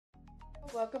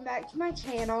Welcome back to my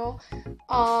channel.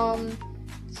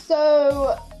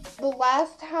 So the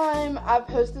last time I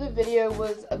posted a video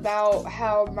was about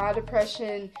how my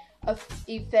depression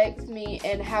affects me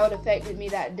and how it affected me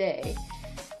that day.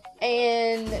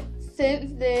 And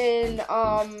since then,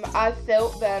 I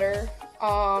felt better.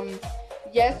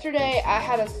 Yesterday I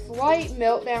had a slight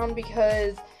meltdown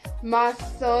because my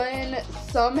son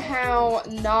somehow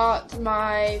knocked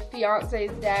my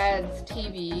fiance's dad's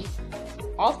TV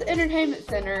off the entertainment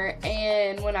center,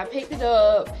 and when I picked it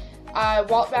up, I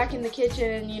walked back in the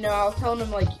kitchen and, I was telling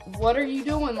him, like, what are you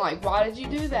doing? Like, why did you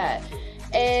do that?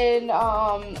 And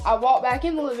I walked back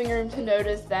in the living room to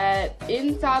notice that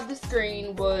inside the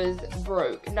screen was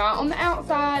broke. Not on the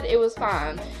outside, it was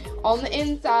fine. On the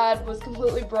inside was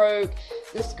completely broke.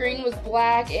 The screen was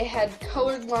black. It had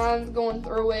colored lines going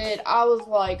through it. I was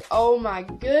like, oh my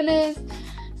goodness.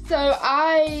 So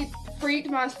I freaked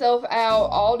myself out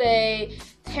all day,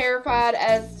 terrified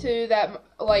as to that,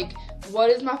 like, what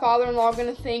is my father-in-law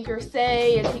going to think or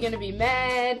say? Is he going to be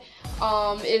mad?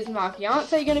 Is my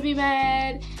fiance going to be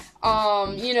mad?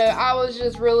 I was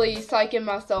just really psyching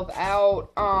myself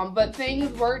out, but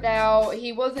things worked out.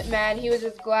 He wasn't mad. He was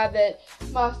just glad that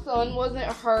my son wasn't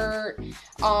hurt.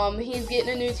 He's getting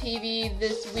a new TV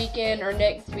this weekend or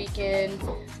next weekend,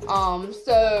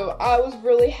 so I was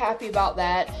really happy about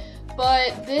that.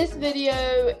 But this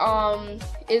video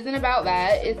isn't about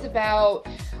that. It's about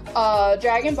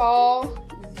Dragon Ball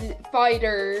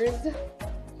FighterZ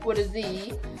with a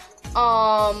Z.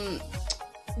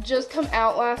 Just come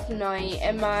out last night,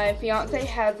 and my fiance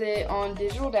has it on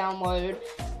digital download,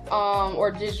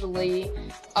 or digitally.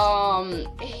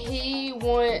 He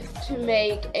wants to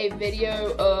make a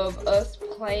video of us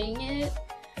playing it.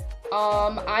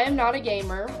 I am not a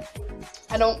gamer.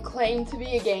 I don't claim to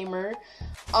be a gamer.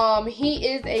 He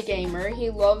is a gamer. He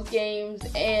loves games,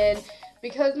 and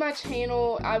because my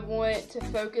channel, I want to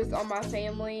focus on my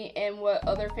family and what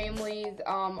other families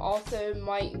also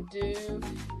might do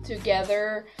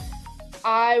together.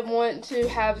 I want to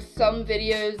have some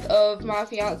videos of my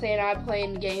fiance and I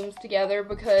playing games together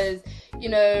because,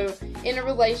 in a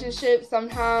relationship,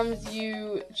 sometimes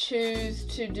you choose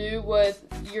to do what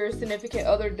your significant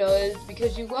other does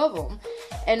because you love them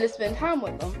and to spend time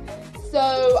with them.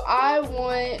 So I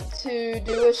want to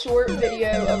do a short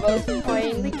video of us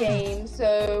playing the game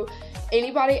so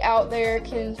anybody out there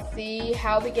can see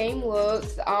how the game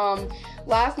looks.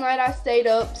 Last night I stayed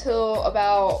up till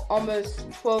about almost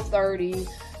 12:30.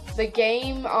 The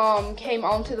game came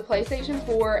onto the PlayStation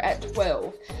 4 at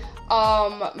 12.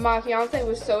 My fiance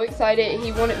was so excited.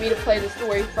 He wanted me to play the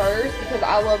story first because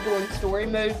I love doing story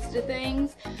modes to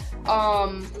things,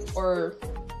 or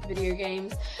video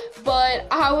games. But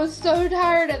I was so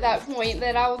tired at that point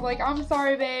that I was like, I'm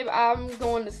sorry, babe, I'm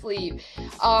going to sleep.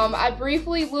 I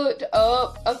briefly looked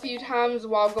up a few times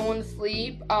while going to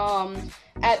sleep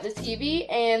at the TV,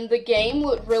 and the game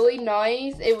looked really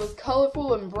nice. It was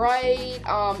colorful and bright.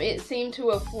 It seemed to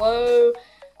have flowed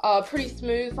pretty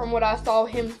smooth from what I saw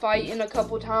him fighting a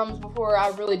couple times before I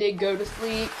really did go to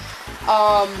sleep.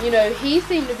 He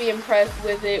seemed to be impressed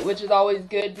with it, which is always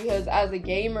good because as a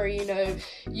gamer,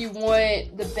 you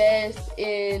want the best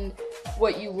in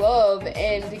what you love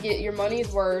and to get your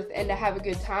money's worth and to have a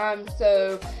good time.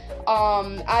 So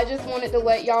I just wanted to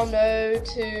let y'all know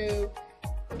to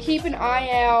keep an eye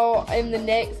out in the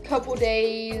next couple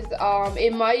days.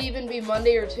 It might even be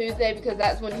Monday or Tuesday because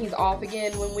that's when he's off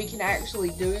again, when we can actually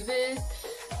do this.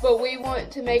 But we want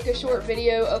to make a short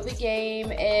video of the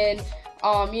game and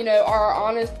our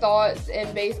honest thoughts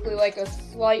and basically like a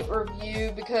slight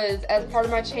review, because as part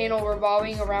of my channel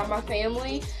revolving around my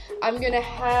family, I'm gonna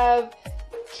have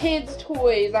kids'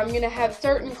 toys, I'm gonna have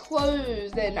certain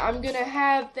clothes, and I'm gonna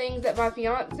have things that my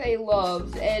fiance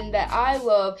loves and that I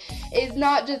love. It's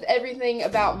not just everything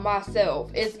about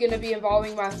myself. It's gonna be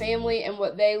involving my family and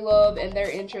what they love and their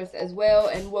interests as well,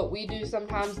 and what we do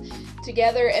sometimes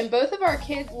together. And both of our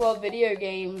kids love video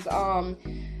games.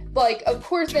 Like, of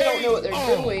course they don't know what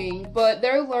they're doing, but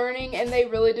they're learning and they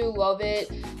really do love it.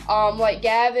 Like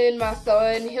Gavin, my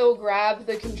son, he'll grab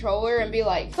the controller and be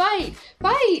like, fight,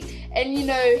 fight, and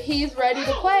he's ready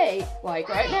to play. Like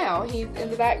right now, he's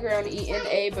in the background eating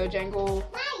a Bojangles,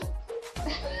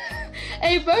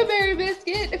 a Bo-Berry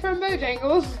biscuit from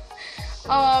Bojangles.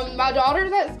 My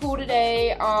daughter's at school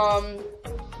today.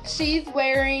 She's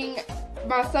wearing,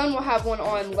 my son will have one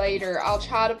on later. I'll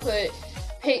try to put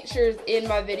pictures in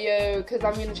my video because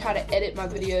I'm going to try to edit my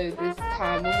video this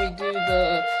time when we do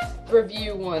the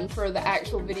review one for the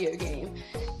actual video game.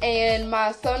 And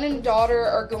my son and daughter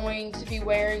are going to be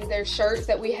wearing their shirts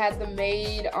that we had them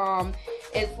made.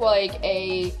 It's like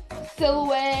a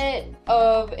silhouette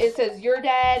of, it says your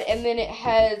dad, and then it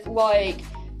has like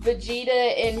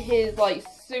Vegeta in his like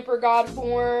super god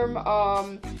form,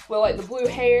 with like the blue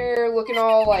hair, looking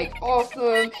all like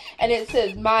awesome, and it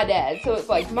says my dad, so it's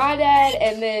like my dad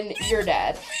and then your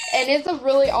dad, and it's a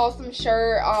really awesome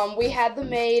shirt. We had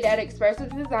them made at Expressive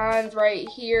Designs right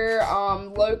here,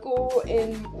 local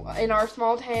in our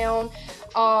small town.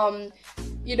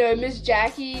 You know, Miss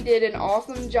Jackie did an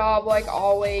awesome job like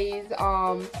always.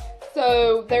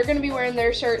 So they're gonna be wearing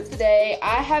their shirts today.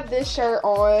 I have this shirt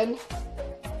on.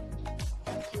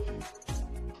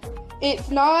 It's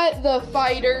not the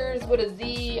Fighters with a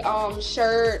Z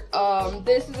shirt.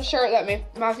 This is a shirt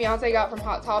that my fiance got from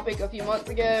Hot Topic a few months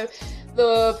ago.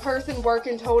 The person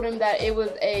working told him that it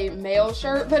was a male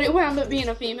shirt, but it wound up being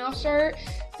a female shirt.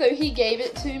 So he gave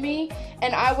it to me,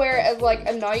 and I wear it as like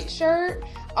a night shirt.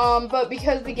 But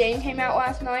because the game came out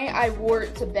last night, I wore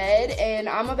it to bed, and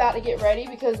I'm about to get ready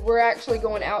because we're actually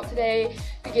going out today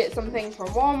to get some things from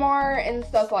Walmart and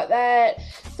stuff like that.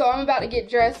 So I'm about to get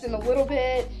dressed in a little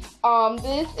bit.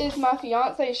 This is my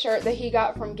fiance's shirt that he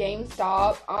got from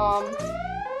GameStop,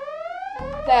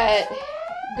 that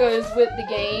goes with the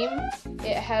game.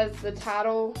 It has the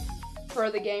title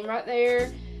for the game right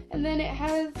there, and then it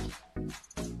has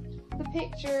the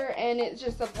picture, and it's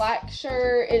just a black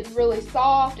shirt. It's really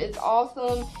soft, it's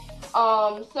awesome.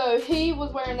 So he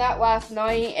was wearing that last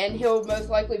night, and he'll most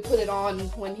likely put it on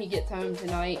when he gets home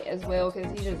tonight as well,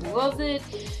 because he just loves it.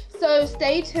 So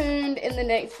stay tuned in the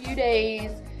next few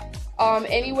days.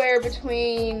 Anywhere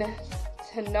between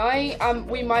tonight,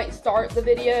 we might start the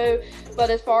video, but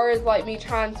as far as like me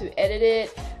trying to edit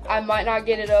it, I might not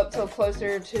get it up till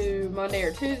closer to Monday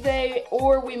or Tuesday,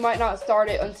 or we might not start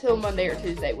it until Monday or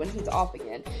Tuesday when he's off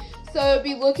again. So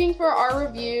be looking for our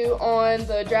review on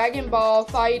the Dragon Ball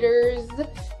Fighters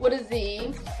with a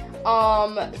Z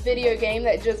video game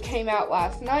that just came out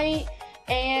last night.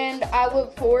 And I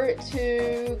look forward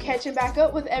to catching back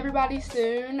up with everybody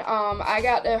soon. I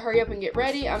got to hurry up and get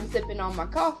ready. I'm sipping on my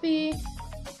coffee.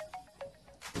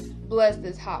 Bless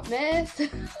this hot mess.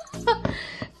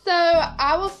 So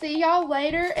I will see y'all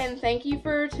later, and thank you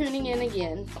for tuning in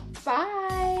again. Bye.